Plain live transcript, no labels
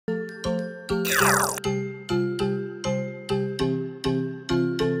Good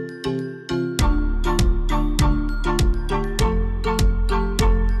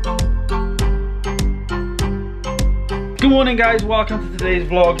morning guys, welcome to today's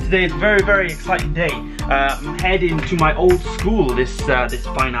vlog. Today is a very exciting day. I'm heading to my old school this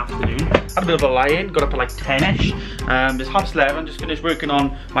fine afternoon. Had a bit of a lie-in, got up at like 10ish. It's 11:30, just finished working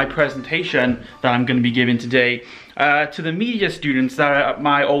on my presentation that I'm going to be giving today to the media students that are at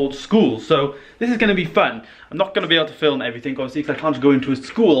my old school. So this is going to be fun. I'm not going to be able to film everything obviously because I can't go into a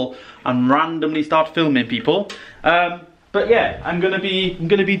school and randomly start filming people. But yeah, I'm going to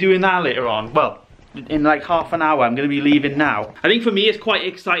be doing that later on. Well, in like half an hour. I'm going to be leaving now. I think for me it's quite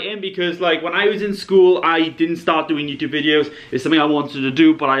exciting because like when I was in school I didn't start doing YouTube videos. It's something I wanted to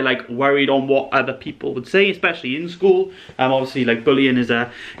do, but I like worried on what other people would say, especially in school. Obviously like bullying is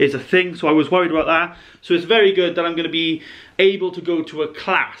a thing, so I was worried about that. So it's very good that I'm going to be able to go to a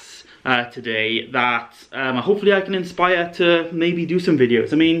class today that hopefully I can inspire to maybe do some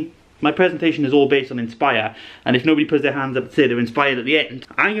videos. I mean, my presentation is all based on inspire, and if nobody puts their hands up and say they're inspired at the end,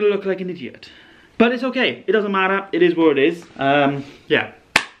 I'm going to look like an idiot. But it's okay, it doesn't matter, it is what it is. Yeah,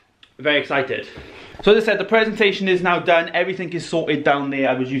 very excited. So as I said, the presentation is now done, everything is sorted down there.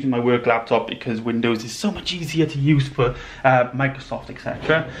 I was using my work laptop because Windows is so much easier to use for Microsoft,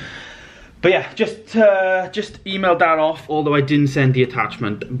 etc. But yeah, just emailed that off, although I didn't send the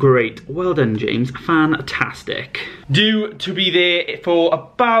attachment. Great, well done James, fantastic. Due to be there for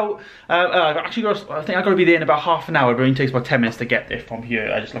about, I think I got to be there in about half an hour. It only takes about 10 minutes to get there from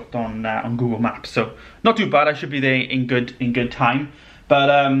here. I just looked on Google Maps, so not too bad. I should be there in good time.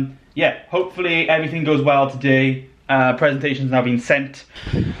 But yeah, hopefully everything goes well today. Presentation's now been sent.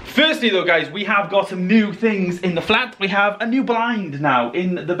 Firstly though guys, we have got some new things in the flat. We have a new blind now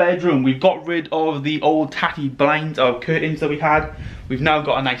in the bedroom. We've got rid of the old tatty blinds or curtains that we had. We've now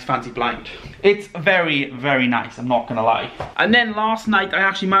got a nice fancy blind. It's very nice, I'm not gonna lie. And then last night I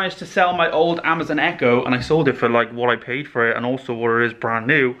actually managed to sell my old Amazon Echo, and I sold it for like what I paid for it and also what it is brand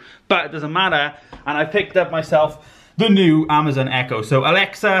new, but it doesn't matter. And I picked up myself the new Amazon Echo. So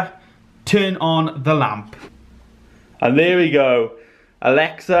Alexa, turn on the lamp. And there we go.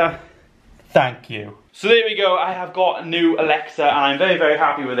 Alexa, thank you. So there we go, I have got a new Alexa and I'm very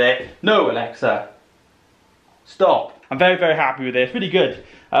happy with it. No Alexa, stop. I'm very happy with it, it's really good.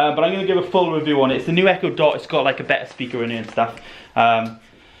 But I'm gonna give a full review on it. It's the new Echo Dot, it's got like a better speaker in it and stuff.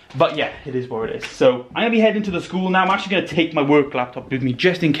 But yeah, it is what it is. So I'm gonna be heading to the school now. I'm actually gonna take my work laptop with me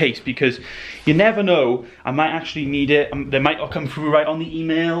just in case, because you never know, I might actually need it. They might not come through right on the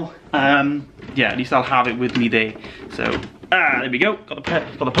email. Yeah, at least I'll have it with me there. So, there we go, got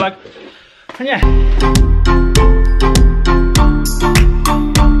the plug. And yeah.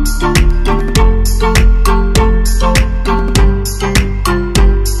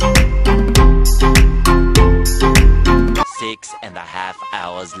 6.5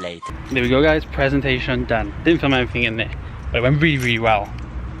 hours later. There we go guys, presentation done. Didn't film anything in there, but it went really well.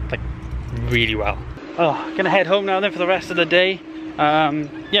 Like, really well. Oh, gonna head home now then for the rest of the day.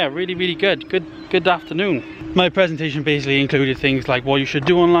 Yeah, really good afternoon. My presentation basically included things like what you should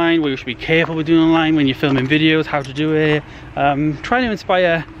do online, what you should be careful with doing online when you're filming videos, how to do it, trying to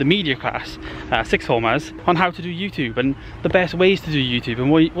inspire the media class, sixth formers, on how to do YouTube and the best ways to do YouTube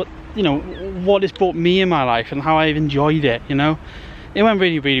and what you know, what it's brought me in my life and how I've enjoyed it, you know. It went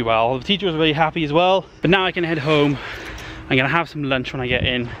really well. The teacher was really happy as well. But now I can head home. I'm gonna have some lunch when I get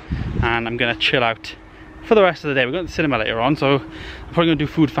in and I'm gonna chill out for the rest of the day. We're going to the cinema later on, so I'm probably gonna do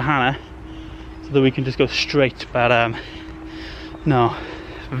food for Hannah so that we can just go straight. But no,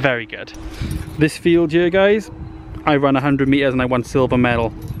 very good. This field here guys, I ran 100 meters and I won silver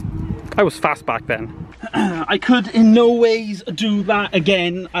medal. I was fast back then. I could in no ways do that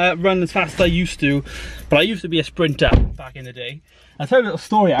again, run as fast as I used to, but I used to be a sprinter back in the day. I'll tell you a little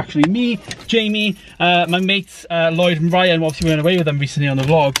story actually. Me, Jamie, my mates Lloyd and Ryan, obviously we went away with them recently on the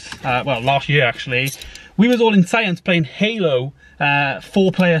vlogs, well last year actually. We was all in science playing Halo,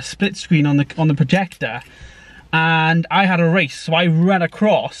 4-player split screen on the projector, and I had a race, so I ran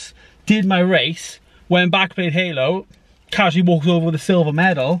across, did my race, went back, played Halo, casually walked over with a silver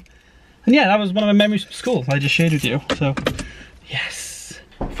medal. And yeah, that was one of my memories from school I just shared with you, so yes.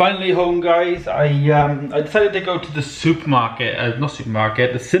 Finally home guys, I decided to go to the supermarket, not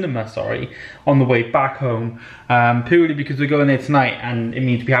supermarket, the cinema, sorry, on the way back home, purely because we're going there tonight and it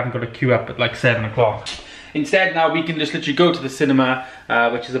means we haven't got to queue up at like 7 o'clock. Instead now we can just literally go to the cinema,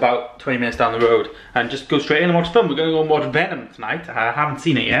 which is about 20 minutes down the road, and just go straight in and watch film. We're going to go and watch Venom tonight, I haven't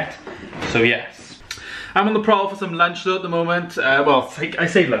seen it yet, so yes. I'm on the prowl for some lunch though at the moment. Well, I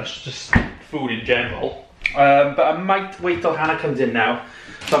say lunch, just food in general. But I might wait till Hannah comes in now.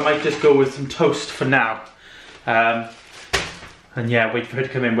 so I might just go with some toast for now. And yeah, wait for her to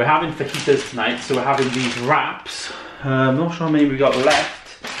come in. We're having fajitas tonight, so we're having these wraps. I'm not sure how many we got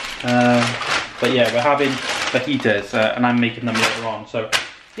left, but yeah, we're having fajitas, and I'm making them later on. So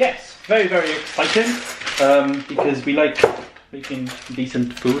yes, very, very exciting, because we like making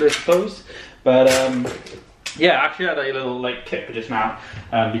decent food, I suppose. But yeah, actually I had a little like tip just now,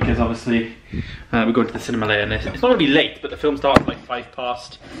 because obviously we're going to the cinema later, and it's not going to be late, but the film starts like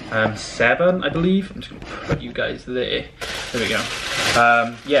 7:05, I believe. I'm just going to put you guys there. There we go.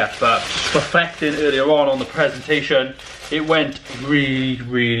 Yeah, but reflecting earlier on the presentation, it went really,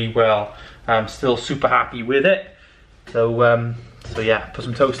 really well. I'm still super happy with it. So so yeah, put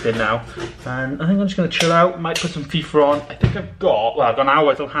some toast in now, and I think I'm just going to chill out. Might put some FIFA on. I think I've got an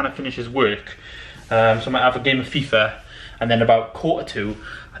hour till Hannah finishes work. So I might have a game of FIFA, and then about 1:45,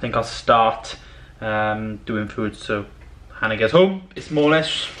 I think I'll start doing food. So Hannah gets home, it's more or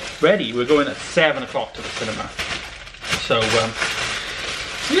less ready. We're going at 7 o'clock to the cinema. So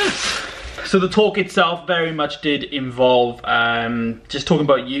yes. So the talk itself very much did involve just talking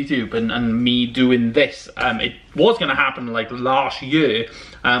about YouTube and me doing this. It was going to happen like last year,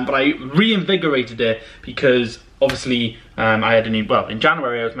 but I reinvigorated it because obviously I had a new, well, in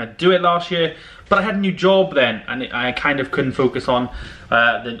January I was meant to do it last year, but I had a new job then, and I kind of couldn't focus on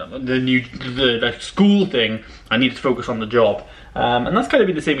the school thing. I needed to focus on the job. And that's kind of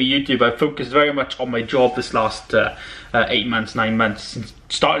been the same with YouTube. I've focused very much on my job this last 8 months, 9 months since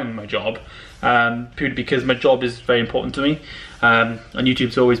starting my job, purely because my job is very important to me, and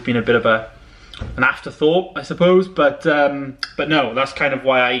YouTube's always been a bit of an afterthought, I suppose. But no, that's kind of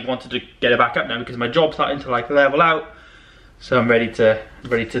why I wanted to get it back up now, because my job's starting to like level out. So I'm ready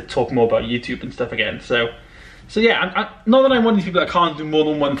to talk more about YouTube and stuff again. So yeah, not that I'm one of these people that can't do more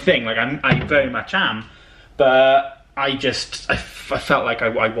than one thing. Like I very much am, but I felt like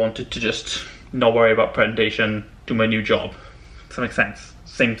I wanted to just not worry about presentation, do my new job. Does that make sense?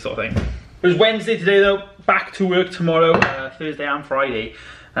 Same sort of thing. It was Wednesday today though, back to work tomorrow, Thursday and Friday.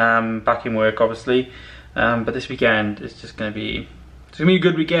 Back in work obviously, but this weekend is just gonna be a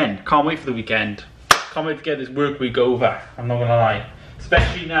good weekend. Can't wait for the weekend. Can't wait to get this work week over, I'm not gonna lie.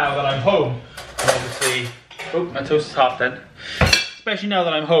 Especially now that I'm home, and obviously, oh, my toast is half done. Especially now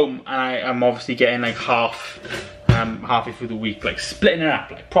that I'm home and I'm obviously getting like halfway through the week, like splitting it up,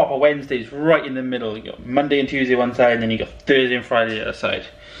 like proper Wednesdays right in the middle. You got Monday and Tuesday one side, and then you got Thursday and Friday the other side.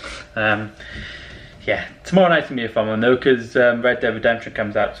 Yeah, tomorrow night's gonna be a fun one though, because Red Dead Redemption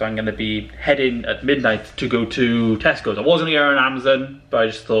comes out, so I'm gonna be heading at midnight to go to Tesco's. I was gonna go on Amazon, but I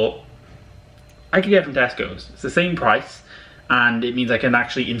just thought I could get it from Tesco's. It's the same price, and it means I can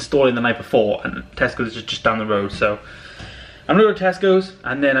actually install it the night before, and Tesco's is just down the road. So I'm gonna go to Tesco's,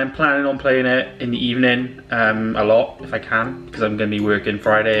 and then I'm planning on playing it in the evening a lot if I can, because I'm gonna be working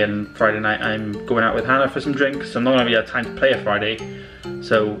Friday, and Friday night I'm going out with Hannah for some drinks, so I'm not gonna have time to play it Friday.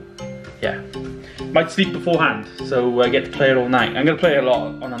 So yeah, might sleep beforehand, so I get to play it all night. I'm gonna play it a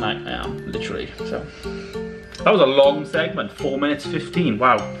lot on the night. I am, literally. So that was a long segment, 4 minutes 15.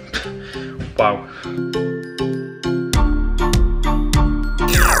 Wow. Wow.